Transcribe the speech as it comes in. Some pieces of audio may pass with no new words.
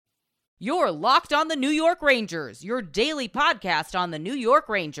You're Locked on the New York Rangers, your daily podcast on the New York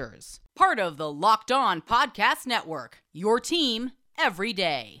Rangers. Part of the Locked On Podcast Network, your team every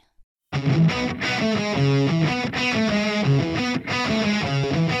day.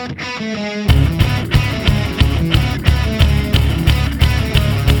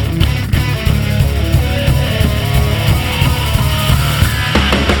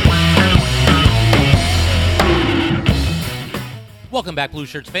 Welcome back, Blue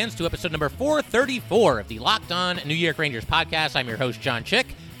Shirts fans, to episode number 434 of the Locked On New York Rangers podcast. I'm your host, John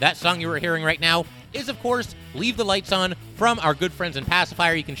Chick. That song you were hearing right now is, of course, Leave the Lights On from our good friends in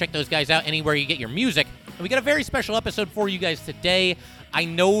Pacifier. You can check those guys out anywhere you get your music. And we got a very special episode for you guys today. I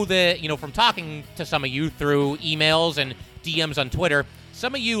know that, from talking to some of you through emails and DMs on Twitter,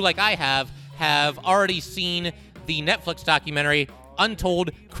 some of you, like I have already seen the Netflix documentary,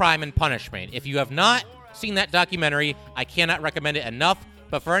 Untold Crime and Punishment. If you have not seen that documentary, I cannot recommend it enough.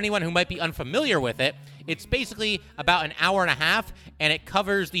 But for anyone who might be unfamiliar with it, it's basically about an hour and a half, and it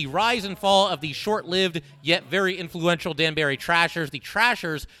covers the rise and fall of the short-lived yet very influential Danbury Trashers. The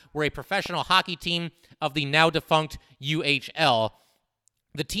Trashers were a professional hockey team of the now-defunct UHL.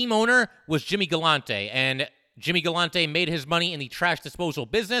 The team owner was Jimmy Galante, and Jimmy Galante made his money in the trash disposal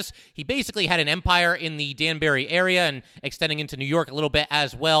business. He basically had an empire in the Danbury area and extending into New York a little bit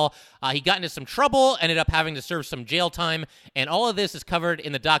as well. He got into some trouble, ended up having to serve some jail time, and all of this is covered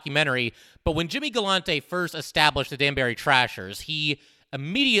in the documentary. But when Jimmy Galante first established the Danbury Trashers, he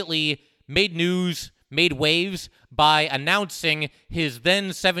immediately made news, made waves by announcing his then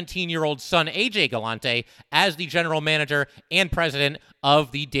 17-year-old son, AJ Galante, as the general manager and president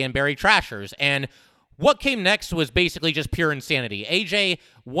of the Danbury Trashers. And what came next was basically just pure insanity. AJ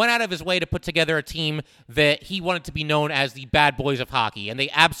went out of his way to put together a team that he wanted to be known as the Bad Boys of Hockey, and they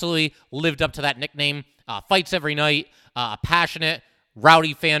absolutely lived up to that nickname. Fights every night, a passionate,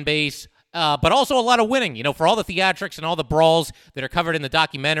 rowdy fan base, but also a lot of winning, for all the theatrics and all the brawls that are covered in the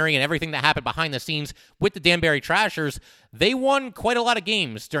documentary and everything that happened behind the scenes with the Danbury Trashers. They won quite a lot of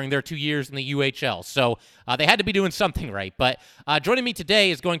games during their 2 years in the UHL, so they had to be doing something right. But joining me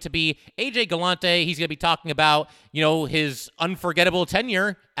today is going to be AJ Galante. He's going to be talking about, his unforgettable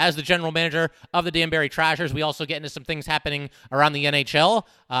tenure as the general manager of the Danbury Trashers. We also get into some things happening around the NHL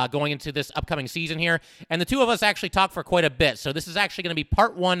going into this upcoming season here. And the two of us actually talk for quite a bit, so this is actually going to be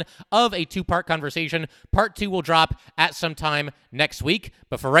part one of a two-part conversation. Part two will drop at some time next week.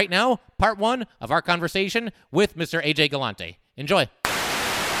 But for right now, part one of our conversation with Mr. AJ Galante. Enjoy.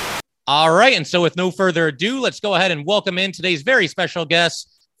 All right, and so with no further ado, let's go ahead and welcome in today's very special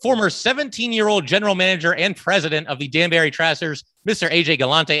guest, former 17-year-old general manager and president of the Danbury Trashers, Mr. AJ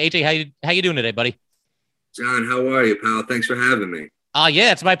Galante. AJ, how you doing today, buddy? John, how are you, pal? Thanks for having me.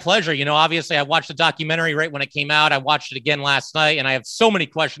 Yeah, it's my pleasure. Obviously, I watched the documentary right when it came out. I watched it again last night, and I have so many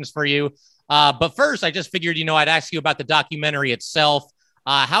questions for you. But first, I just figured, I'd ask you about the documentary itself.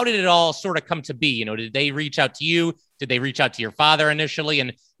 How did it all sort of come to be? Did they reach out to you? Did they reach out to your father initially?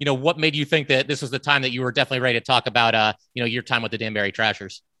 And, what made you think that this was the time that you were definitely ready to talk about, your time with the Danbury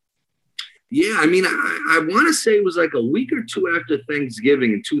Trashers? Yeah, I want to say it was like a week or two after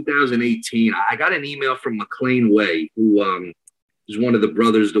Thanksgiving in 2018. I got an email from McLean Way, who is one of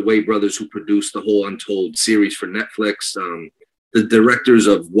the Way brothers who produced the whole Untold series for Netflix. The directors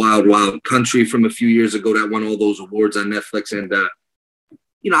of Wild Wild Country from a few years ago that won all those awards on Netflix. And,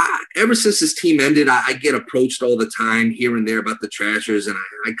 ever since this team ended, I get approached all the time here and there about the Trashers, and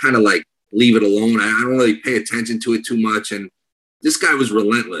I kind of like leave it alone. I don't really pay attention to it too much. And this guy was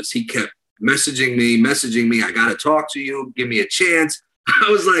relentless. He kept messaging me. I got to talk to you. Give me a chance. I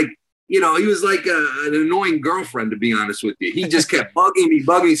was like, he was like an annoying girlfriend, to be honest with you. He just kept bugging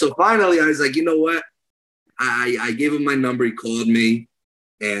me. So finally I was like, you know what? I gave him my number. He called me,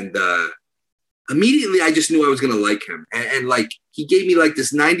 and immediately I just knew I was going to like him. And like, he gave me like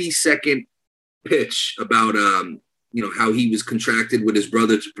this 90-second pitch about, how he was contracted with his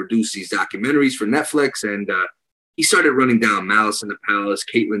brother to produce these documentaries for Netflix. And he started running down Malice in the Palace,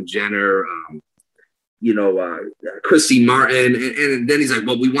 Caitlyn Jenner, Christy Martin. And then he's like,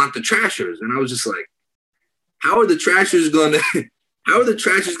 well, we want the Trashers. And I was just like, how are the Trashers going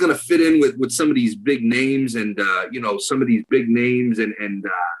to fit in with some of these big names and, some of these big names and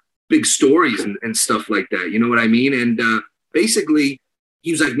big stories and stuff like that. You know what I mean? And basically,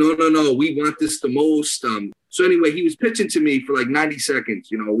 he was like, no, we want this the most. So anyway, he was pitching to me for like 90 seconds.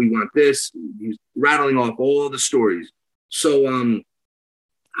 We want this. He was rattling off all the stories. So I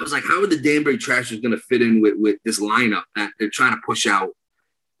was like, how are the Danbury Trashers going to fit in with this lineup that they're trying to push out?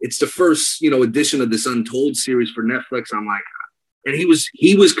 It's the first, edition of this Untold series for Netflix. I'm like, and he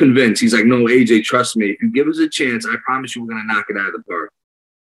was convinced. He's like, no, AJ, trust me. If you give us a chance, I promise you we're going to knock it out of the park.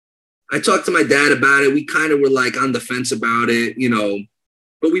 I talked to my dad about it. We kind of were like on the fence about it,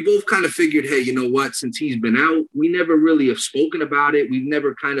 but we both kind of figured, hey, you know what? Since he's been out, we never really have spoken about it. We've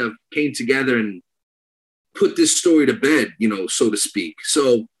never kind of came together and put this story to bed, so to speak.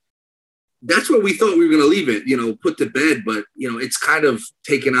 So that's where we thought we were going to leave it, put to bed. But, it's kind of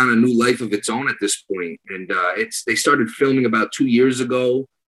taken on a new life of its own at this point. And they started filming about 2 years ago.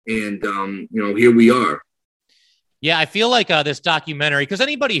 And, here we are. Yeah, I feel like this documentary, because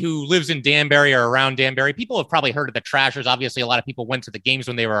anybody who lives in Danbury or around Danbury, people have probably heard of the Trashers. Obviously, a lot of people went to the games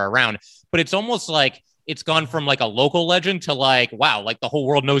when they were around, but it's almost like it's gone from like a local legend to like, wow, like the whole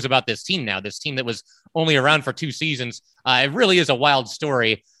world knows about this team now, this team that was only around for 2 seasons. It really is a wild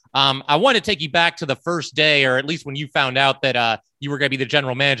story. I want to take you back to the first day, or at least when you found out that you were going to be the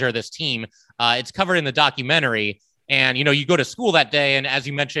general manager of this team. It's covered in the documentary. And, you go to school that day. And as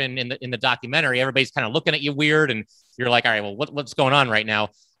you mentioned in the documentary, everybody's kind of looking at you weird. And you're like, all right, well, what's going on right now?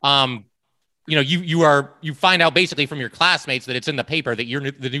 You find out basically from your classmates that it's in the paper that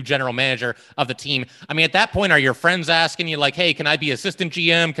you're the new general manager of the team. I mean, at that point, are your friends asking you like, hey, can I be assistant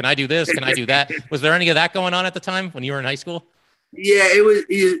GM? Can I do this? Can I do that? Was there any of that going on at the time when you were in high school? Yeah, it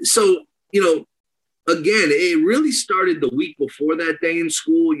was. So, again, it really started the week before that day in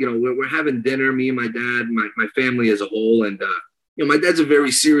school. We're having dinner, me and my dad, my family as a whole. And, my dad's a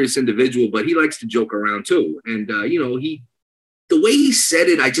very serious individual, but he likes to joke around too. And, the way he said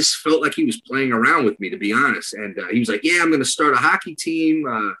it, I just felt like he was playing around with me, to be honest. And he was like, yeah, I'm going to start a hockey team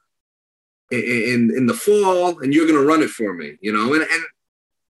in the fall, and you're going to run it for me, and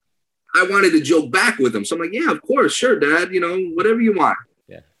I wanted to joke back with him. So I'm like, yeah, of course. Sure, Dad, whatever you want.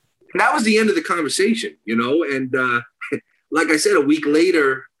 And that was the end of the conversation, and like I said, a week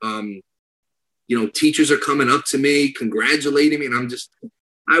later, teachers are coming up to me, congratulating me. And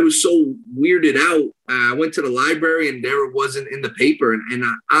I was so weirded out. I went to the library and there it wasn't in the paper. And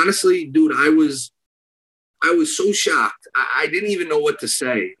honestly, dude, I was so shocked. I didn't even know what to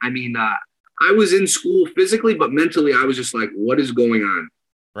say. I mean, I was in school physically, but mentally I was just like, what is going on?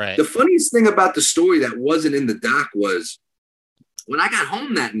 Right. The funniest thing about the story that wasn't in the doc was, when I got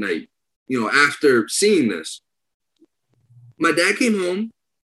home that night, after seeing this, my dad came home.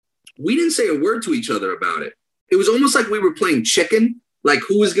 We didn't say a word to each other about it. It was almost like we were playing chicken, like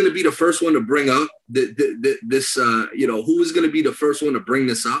who was going to be the first one to bring up this, who was going to be the first one to bring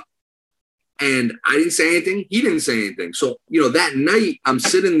this up. And I didn't say anything. He didn't say anything. So, that night I'm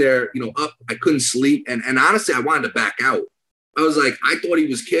sitting there, up, I couldn't sleep. And honestly, I wanted to back out. I was like, I thought he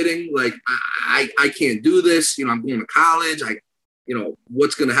was kidding. Like, I can't do this. I'm going to college.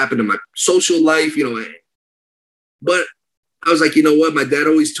 What's going to happen to my social life, but I was like, you know what? My dad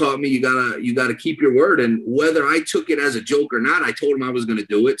always taught me, you gotta keep your word. And whether I took it as a joke or not, I told him I was going to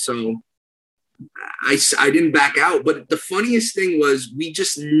do it. So I didn't back out. But the funniest thing was we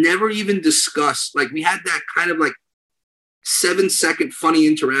just never even discussed, like we had that kind of like 7-second funny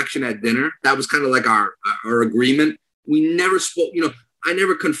interaction at dinner. That was kind of like our agreement. We never spoke, I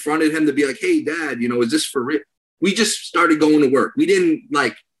never confronted him to be like, hey, Dad, is this for real? We just started going to work. We just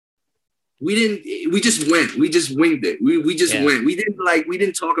went. We just winged it. We just went. We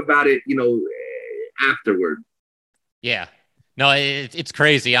didn't talk about it, afterward. Yeah. No, it's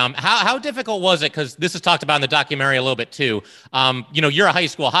crazy. How difficult was it? Because this is talked about in the documentary a little bit too. You're a high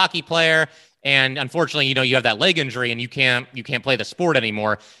school hockey player, and unfortunately, you have that leg injury, and you can't play the sport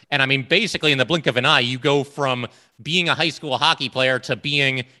anymore. And I mean, basically, in the blink of an eye, you go from being a high school hockey player to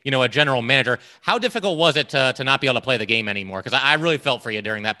being, a general manager. How difficult was it to not be able to play the game anymore? Because I really felt for you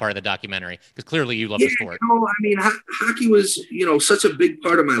during that part of the documentary, because clearly you love the sport. I mean, hockey was, such a big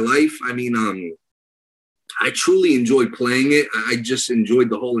part of my life. I mean, I truly enjoyed playing it. I just enjoyed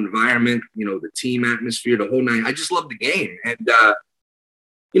the whole environment, the team atmosphere, the whole night. I just loved the game. And,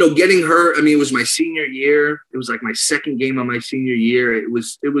 getting hurt, I mean, it was my senior year. It was like my second game of my senior year. It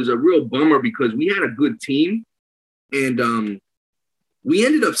was a real bummer because we had a good team. And we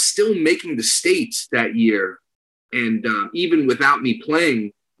ended up still making the States that year. And even without me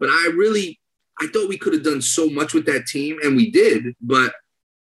playing, but I thought we could have done so much with that team, and we did, but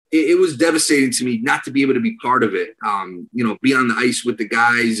it was devastating to me not to be able to be part of it. Be on the ice with the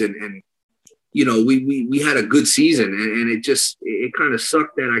guys and we had a good season, and it kind of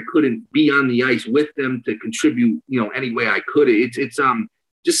sucked that I couldn't be on the ice with them to contribute, any way I could. It's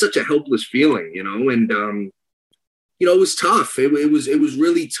just such a helpless feeling, and it was tough. It was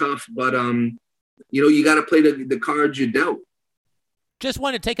really tough, but you got to play the cards you're dealt. Just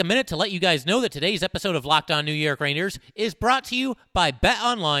want to take a minute to let you guys know that today's episode of Locked On New York Rangers is brought to you by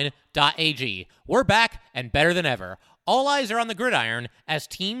BetOnline.ag. We're back and better than ever. all eyes are on the gridiron as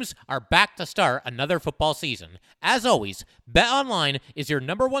teams are back to start another football season. As always, BetOnline is your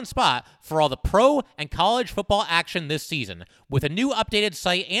number one spot for all the pro and college football action this season. With a new updated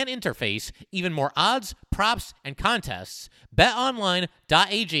site and interface, even more odds, props, and contests,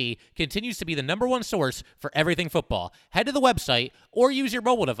 BetOnline.ag continues to be the number one source for everything football. Head to the website or use your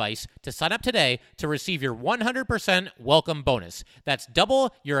mobile device to sign up today to receive your 100% welcome bonus. That's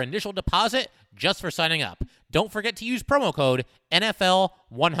double your initial deposit just for signing up. Don't forget to use promo code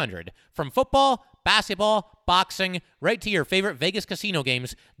NFL100. From football, basketball, boxing, right to your favorite Vegas casino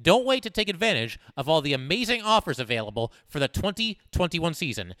games, don't wait to take advantage of all the amazing offers available for the 2021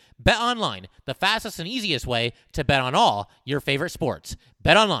 season. Bet Online, the fastest and easiest way to bet on all your favorite sports.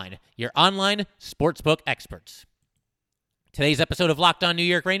 Bet Online, your online sportsbook experts. Today's episode of Locked On New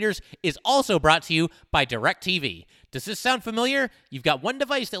York Rangers is also brought to you by DirecTV. Does this sound familiar? You've got one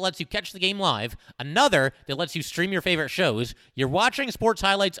device that lets you catch the game live, another that lets you stream your favorite shows, you're watching sports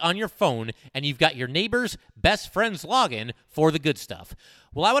highlights on your phone, and you've got your neighbor's best friend's login for the good stuff.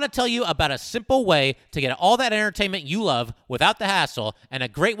 Well, I want to tell you about a simple way to get all that entertainment you love without the hassle, and a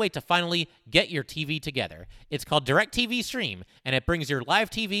great way to finally get your TV together. It's called DirecTV Stream, and it brings your live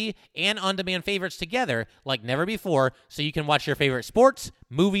TV and on-demand favorites together like never before, so you can watch your favorite sports,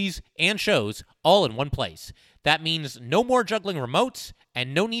 movies, and shows all in one place. That means no more juggling remotes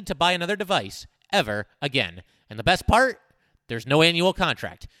and no need to buy another device ever again. And the best part? There's no annual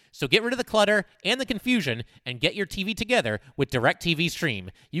contract. So get rid of the clutter and the confusion and get your TV together with DirecTV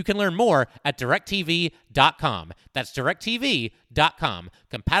Stream. You can learn more at directtv.com. That's directtv.com.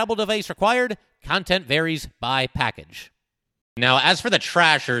 Compatible device required. Content varies by package. Now, as for the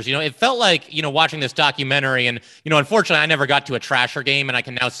Trashers, it felt like, watching this documentary and, unfortunately I never got to a Trasher game, and I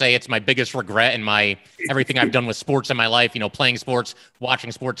can now say it's my biggest regret in everything I've done with sports in my life, playing sports,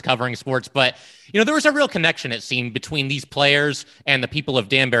 watching sports, covering sports. But, there was a real connection, it seemed, between these players and the people of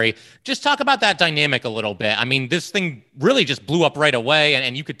Danbury. Just talk about that dynamic a little bit. I mean, this thing really just blew up right away,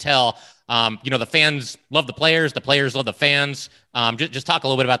 and you could tell, the fans love the players love the fans. Just talk a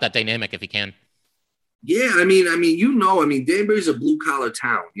little bit about that dynamic if you can. Yeah, I mean, Danbury's a blue collar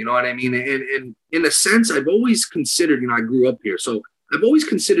town, you know what I mean? And in a sense, I've always considered, I grew up here, so I've always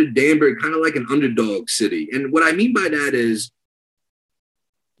considered Danbury kind of like an underdog city. And what I mean by that is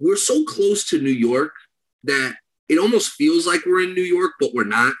we're so close to New York that it almost feels like we're in New York, but we're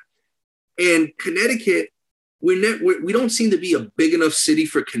not. And Connecticut, we don't seem to be a big enough city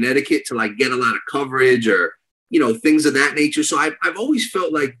for Connecticut to like get a lot of coverage or, things of that nature. So I've always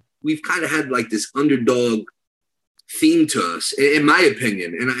felt like we've kind of had like this underdog theme to us, in my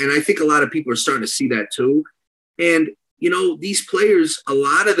opinion. And I think a lot of people are starting to see that too. And, these players, a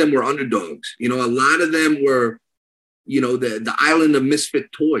lot of them were underdogs. A lot of them were, the island of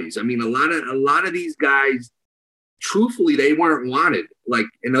misfit toys. I mean, a lot of these guys, truthfully, they weren't wanted like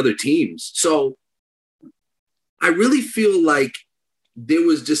in other teams. So I really feel like there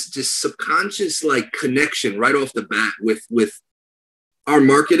was just this subconscious like connection right off the bat with our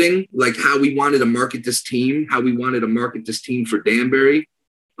marketing, like how we wanted to market this team, for Danbury,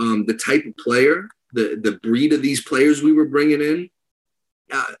 the type of player, the breed of these players we were bringing in,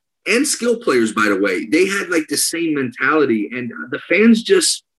 and skill players, by the way. They had like the same mentality, and the fans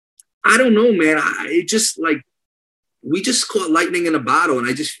just, I don't know, man. It just like, we just caught lightning in a bottle, and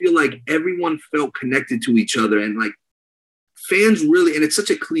I just feel like everyone felt connected to each other, and like fans really, and it's such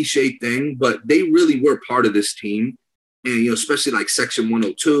a cliche thing, but they really were part of this team. And, especially like Section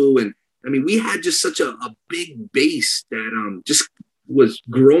 102. And I mean, we had just such a big base that just was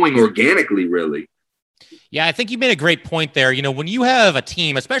growing organically, really. Yeah, I think you made a great point there. When you have a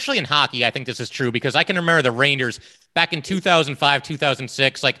team, especially in hockey, I think this is true because I can remember the Rangers back in 2005,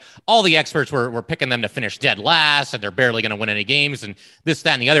 2006, like all the experts were picking them to finish dead last and they're barely going to win any games and this,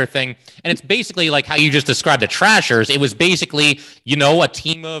 that, and the other thing. And it's basically like how you just described the Trashers. It was basically, a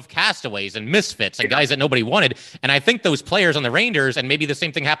team of castaways and misfits and guys that nobody wanted. And I think those players on the Rangers, and maybe the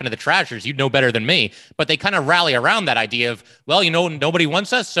same thing happened to the Trashers, you'd know better than me, but they kind of rally around that idea of, well, nobody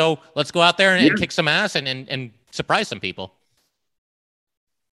wants us, so let's go out there and kick some ass and surprise some people.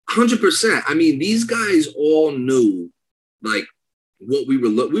 100%. I mean, these guys all knew like what we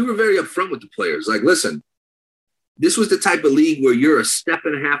were very upfront with the players. Like, listen, this was the type of league where you're a step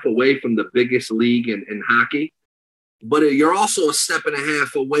and a half away from the biggest league in hockey, but you're also a step and a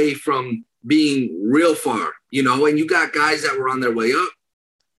half away from being real far, and you got guys that were on their way up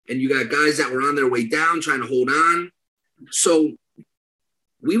and you got guys that were on their way down trying to hold on. So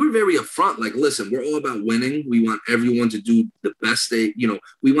we were very upfront, like, listen, we're all about winning. We want everyone to do the best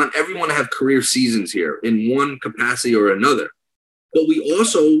we want everyone to have career seasons here in one capacity or another. But we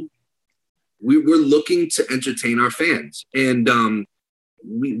also we're looking to entertain our fans. And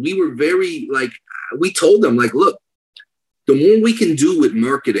we were very, like, we told them, like, look, the more we can do with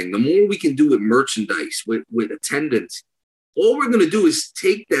marketing, the more we can do with merchandise, with attendance, all we're going to do is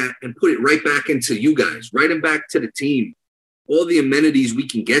take that and put it right back into you guys, right and back to the team, all the amenities we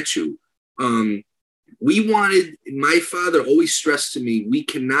can get you. My father always stressed to me, we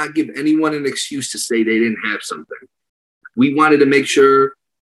cannot give anyone an excuse to say they didn't have something. We wanted to make sure,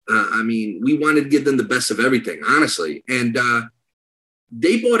 we wanted to give them the best of everything, honestly. And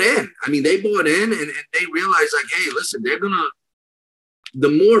they bought in. They bought in and they realized, like, hey, listen, the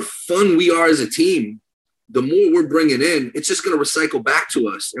more fun we are as a team, the more we're bringing in, it's just going to recycle back to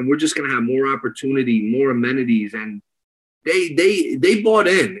us. And we're just going to have more opportunity, more amenities. And they bought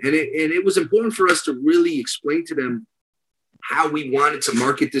in. And it was important for us to really explain to them how we wanted to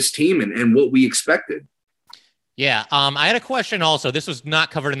market this team and what we expected. Yeah. I had a question also. This was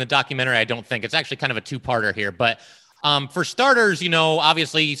not covered in the documentary, I don't think. It's actually kind of a two-parter here. But for starters,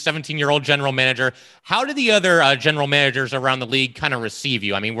 obviously 17-year-old general manager, how did the other general managers around the league kind of receive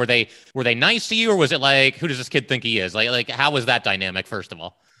you? Were they nice to you, or was it like, who does this kid think he is? Like how was that dynamic, first of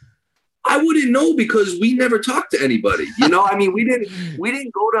all? I wouldn't know because we never talked to anybody. We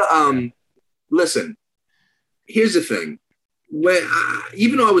didn't go to, listen, here's the thing.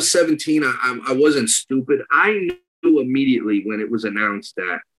 Even though I was 17, I wasn't stupid. I knew immediately when it was announced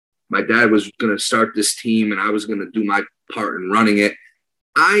that my dad was going to start this team and I was going to do my part in running it.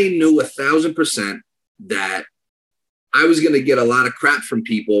 I knew 1,000% that I was going to get a lot of crap from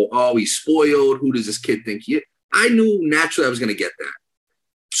people. Oh, he's spoiled. Who does this kid think he is? I knew naturally I was going to get that.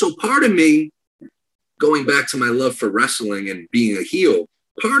 So part of me, going back to my love for wrestling and being a heel,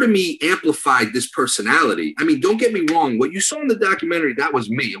 part of me amplified this personality. Don't get me wrong. What you saw in the documentary, that was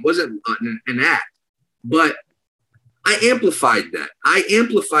me. It wasn't an act. But I amplified that. I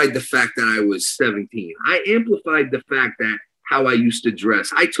amplified the fact that I was 17. I amplified the fact that how I used to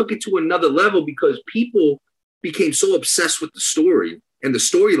dress. I took it to another level because people became so obsessed with the story and the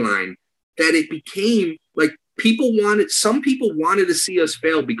storyline that it became like some people wanted to see us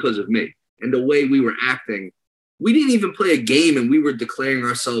fail because of me and the way we were acting. We didn't even play a game and we were declaring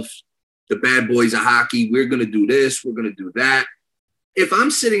ourselves the bad boys of hockey. We're going to do this. We're going to do that. If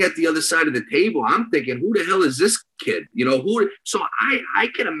I'm sitting at the other side of the table, I'm thinking, who the hell is this kid? So I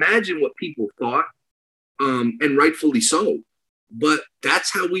can imagine what people thought, and rightfully so. But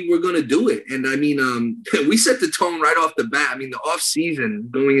that's how we were going to do it. And we set the tone right off the bat. The off season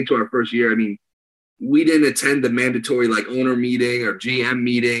going into our first year, we didn't attend the mandatory owner meeting or GM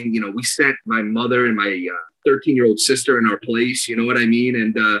meeting. We sent my mother and my 13-year-old sister in our place. You know what I mean?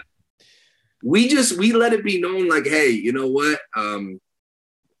 And we let it be known like, hey, you know what?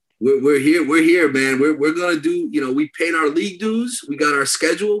 We're here, man. We're going to do, we paid our league dues. We got our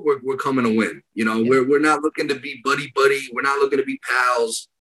schedule. We're coming to win. We're not looking to be buddy. We're not looking to be pals.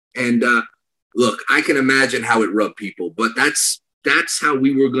 And look, I can imagine how it rubbed people, but that's how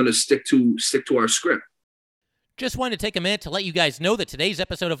we were going to stick to our script. Just wanted to take a minute to let you guys know that today's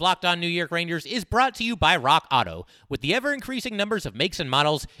episode of Locked On New York Rangers is brought to you by Rock Auto. With the ever-increasing numbers of makes and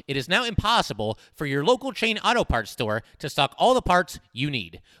models, it is now impossible for your local chain auto parts store to stock all the parts you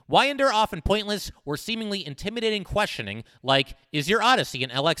need. Why endure often pointless or seemingly intimidating questioning like, is your Odyssey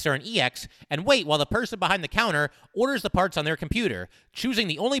an LX or an EX, and wait while the person behind the counter orders the parts on their computer, choosing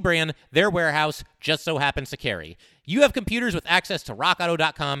the only brand their warehouse just so happens to carry. You have computers with access to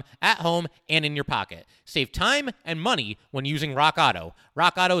rockauto.com at home and in your pocket. Save time and money when using Rock Auto.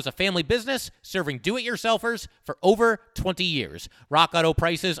 Rock Auto is a family business serving do-it-yourselfers for over 20 years. Rock Auto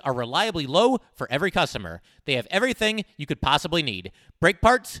prices are reliably low for every customer. They have everything you could possibly need. Brake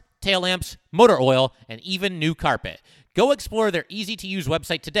parts, tail lamps, motor oil, and even new carpet. Go explore their easy-to-use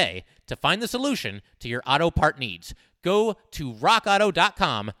website today to find the solution to your auto part needs. Go to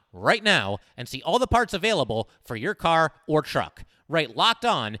rockauto.com right now and see all the parts available for your car or truck. Write Locked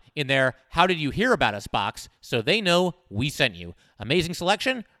On in their How Did You Hear About Us box so they know we sent you. Amazing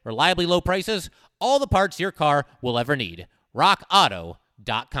selection, reliably low prices, all the parts your car will ever need.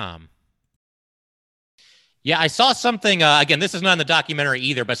 rockauto.com. Yeah, I saw something, again, this is not in the documentary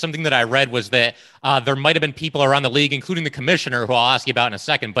either, but something that I read was that there might have been people around the league, including the commissioner, who I'll ask you about in a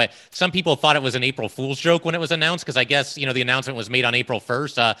second, but some people thought it was an April Fool's joke when it was announced, because I guess, the announcement was made on April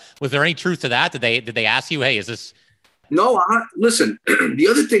 1st. Was there any truth to that? Did they ask you, hey, is this... No, listen, the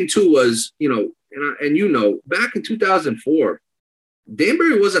other thing too was, back in 2004,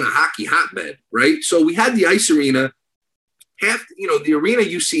 Danbury wasn't a hockey hotbed, right? So we had the ice arena, the arena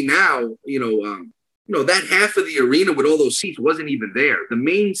you see now, that half of the arena with all those seats wasn't even there. The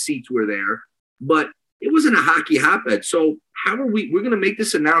main seats were there, but it wasn't a hockey hotbed. So we're going to make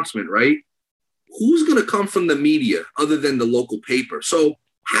this announcement, right? who's going to come from the media other than the local paper? So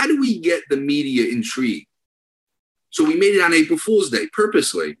how do we get the media intrigued? So we made it on April Fool's Day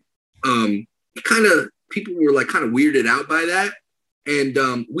purposely. People were like kind of weirded out by that.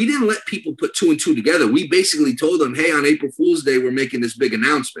 And we didn't let people put two and two together. We basically told them, hey, on April Fool's Day, we're making this big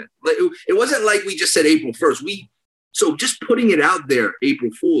announcement. It wasn't like we just said April 1st. So just putting it out there, April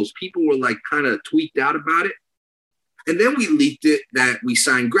Fool's, people were like kind of tweaked out about it. And then we leaked it that we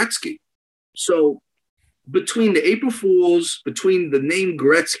signed Gretzky. So between the April Fools, between the name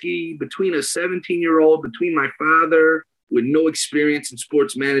Gretzky, between a 17-year-old, between my father with no experience in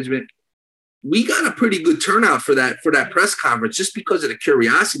sports management, we got a pretty good turnout for that press conference just because of the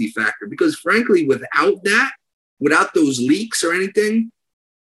curiosity factor. Because frankly, without those leaks or anything,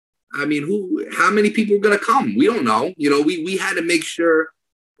 I mean, how many people are going to come? We don't know. We had to make sure,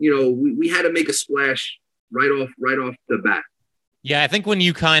 we had to make a splash right off the bat. Yeah, I think when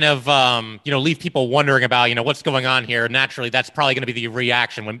you kind of, leave people wondering about, what's going on here, naturally, that's probably going to be the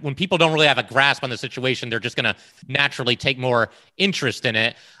reaction. When people don't really have a grasp on the situation, they're just going to naturally take more interest in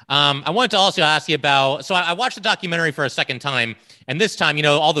it. I wanted to also ask you about, so I watched the documentary for a second time, and this time,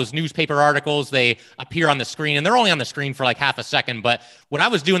 all those newspaper articles, they appear on the screen, and they're only on the screen for like half a second. But what I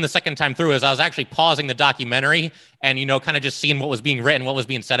was doing the second time through is I was actually pausing the documentary and, kind of just seeing what was being written, what was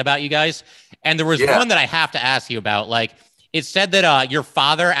being said about you guys. And there was one that I have to ask you about, like, it said that your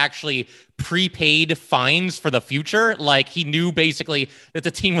father actually prepaid fines for the future. Like he knew basically that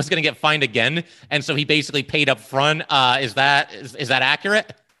the team was going to get fined again. And so he basically paid up front. Is that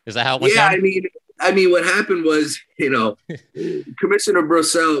accurate? Is that how it went down? I mean, what happened was, Commissioner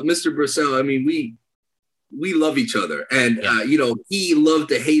Brissell, Mr. Brissell, I mean, we love each other. And, he loved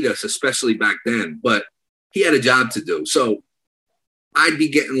to hate us, especially back then. But he had a job to do. So I'd be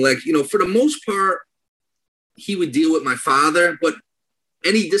getting for the most part, he would deal with my father, but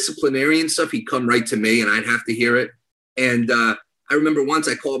any disciplinarian stuff, he'd come right to me and I'd have to hear it. And I remember once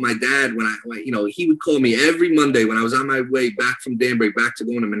I called my dad he would call me every Monday when I was on my way back from Danbury, back to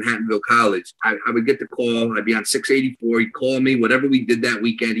going to Manhattanville College. I would get the call. I'd be on 684. He'd call me, whatever we did that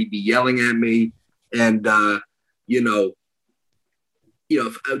weekend, he'd be yelling at me. And, that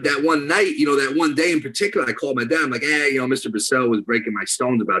one night, that one day in particular, I called my dad. I'm like, hey, Mr. Brissell was breaking my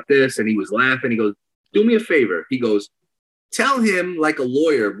stones about this. And he was laughing. He goes, do me a favor. He goes, tell him like a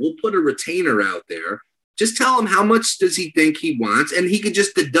lawyer, we'll put a retainer out there. Just tell him how much does he think he wants. And he could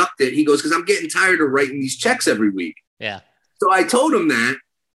just deduct it. He goes, because I'm getting tired of writing these checks every week. Yeah. So I told him that.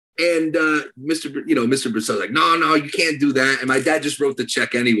 And Mr. Brissell's like, no, you can't do that. And my dad just wrote the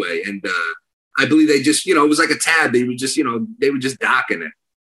check anyway. And I believe they just, it was like a tab. They were just docking it.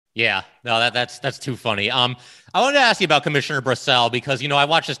 Yeah, no, that's too funny. I wanted to ask you about Commissioner Brissell because, I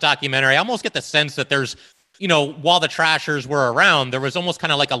watched this documentary. I almost get the sense that there's, while the Trashers were around, there was almost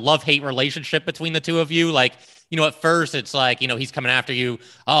kind of like a love-hate relationship between the two of you. Like, at first it's like, he's coming after you.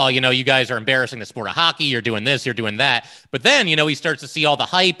 Oh, you guys are embarrassing the sport of hockey. You're doing this, you're doing that. But then, he starts to see all the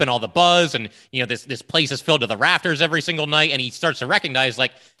hype and all the buzz and, this place is filled to the rafters every single night. And he starts to recognize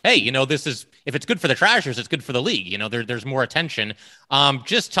like, hey, this is, if it's good for the Trashers, it's good for the league. There's more attention.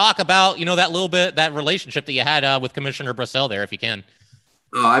 Just talk about, that little bit, that relationship that you had with Commissioner Brissell there, if you can.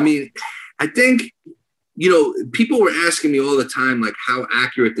 Oh, I mean, I think, people were asking me all the time, like how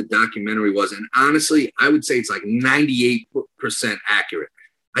accurate the documentary was. And honestly, I would say it's like 98% accurate.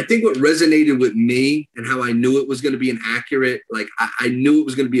 I think what resonated with me and how I knew it was going to be an accurate, like I knew it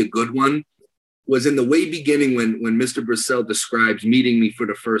was going to be a good one, was in the way beginning when Mr. Brissell describes meeting me for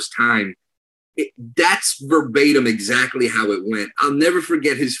the first time. That's verbatim exactly how it went. I'll never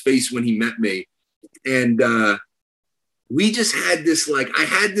forget his face when he met me. And we just had this,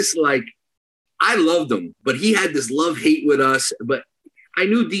 I loved him, but he had this love-hate with us. But I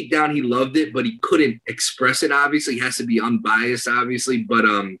knew deep down he loved it, but he couldn't express it, obviously. He has to be unbiased, obviously. But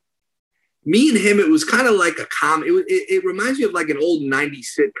me and him, it was kind of like a it reminds me of like an old 90s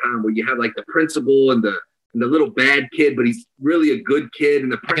sitcom where you have like the principal and the little bad kid, but he's really a good kid.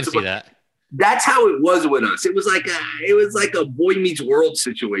 And the principal, I can see that. That's how it was with us. It was like a Boy Meets World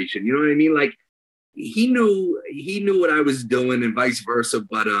situation. You know what I mean? Like he knew what I was doing and vice versa.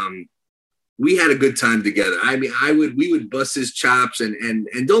 But we had a good time together. I mean, we would bust his chops and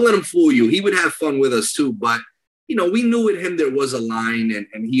don't let him fool you. He would have fun with us too. But, we knew with him there was a line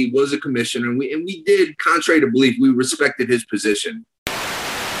and he was a commissioner and we did, contrary to belief, we respected his position.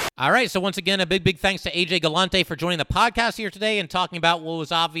 All right. So once again, a big thanks to AJ Galante for joining the podcast here today and talking about what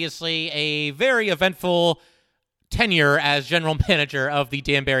was obviously a very eventful tenure as general manager of the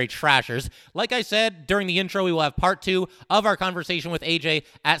Danbury Trashers. Like I said, during the intro, we will have part 2 of our conversation with AJ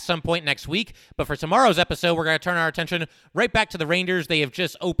at some point next week. But for tomorrow's episode, we're going to turn our attention right back to the Rangers. They have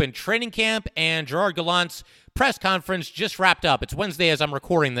just opened training camp, and Gerard Gallant's press conference just wrapped up. It's Wednesday as I'm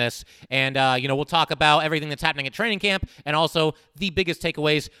recording this, and we'll talk about everything that's happening at training camp and also the biggest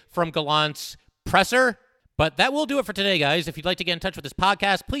takeaways from Gallant's presser. But that will do it for today, guys. If you'd like to get in touch with this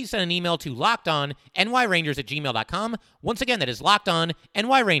podcast, please send an email to lockedonnyrangers@gmail.com. Once again, that is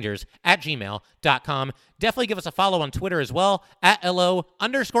lockedonnyrangers@gmail.com. Definitely give us a follow on Twitter as well,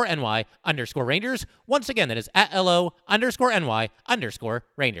 @LO_NY_Rangers. Once again, that is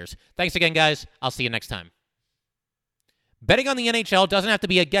 @LO_NY_Rangers. Thanks again, guys. I'll see you next time. Betting on the NHL doesn't have to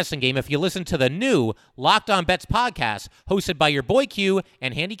be a guessing game if you listen to the new Locked On Bets podcast, hosted by your boy Q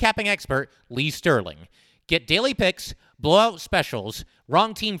and handicapping expert Lee Sterling. Get daily picks, blowout specials,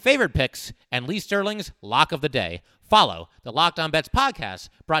 wrong team favorite picks, and Lee Sterling's lock of the day. Follow the Locked On Bets podcast,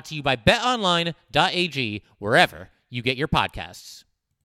 brought to you by BetOnline.ag, wherever you get your podcasts.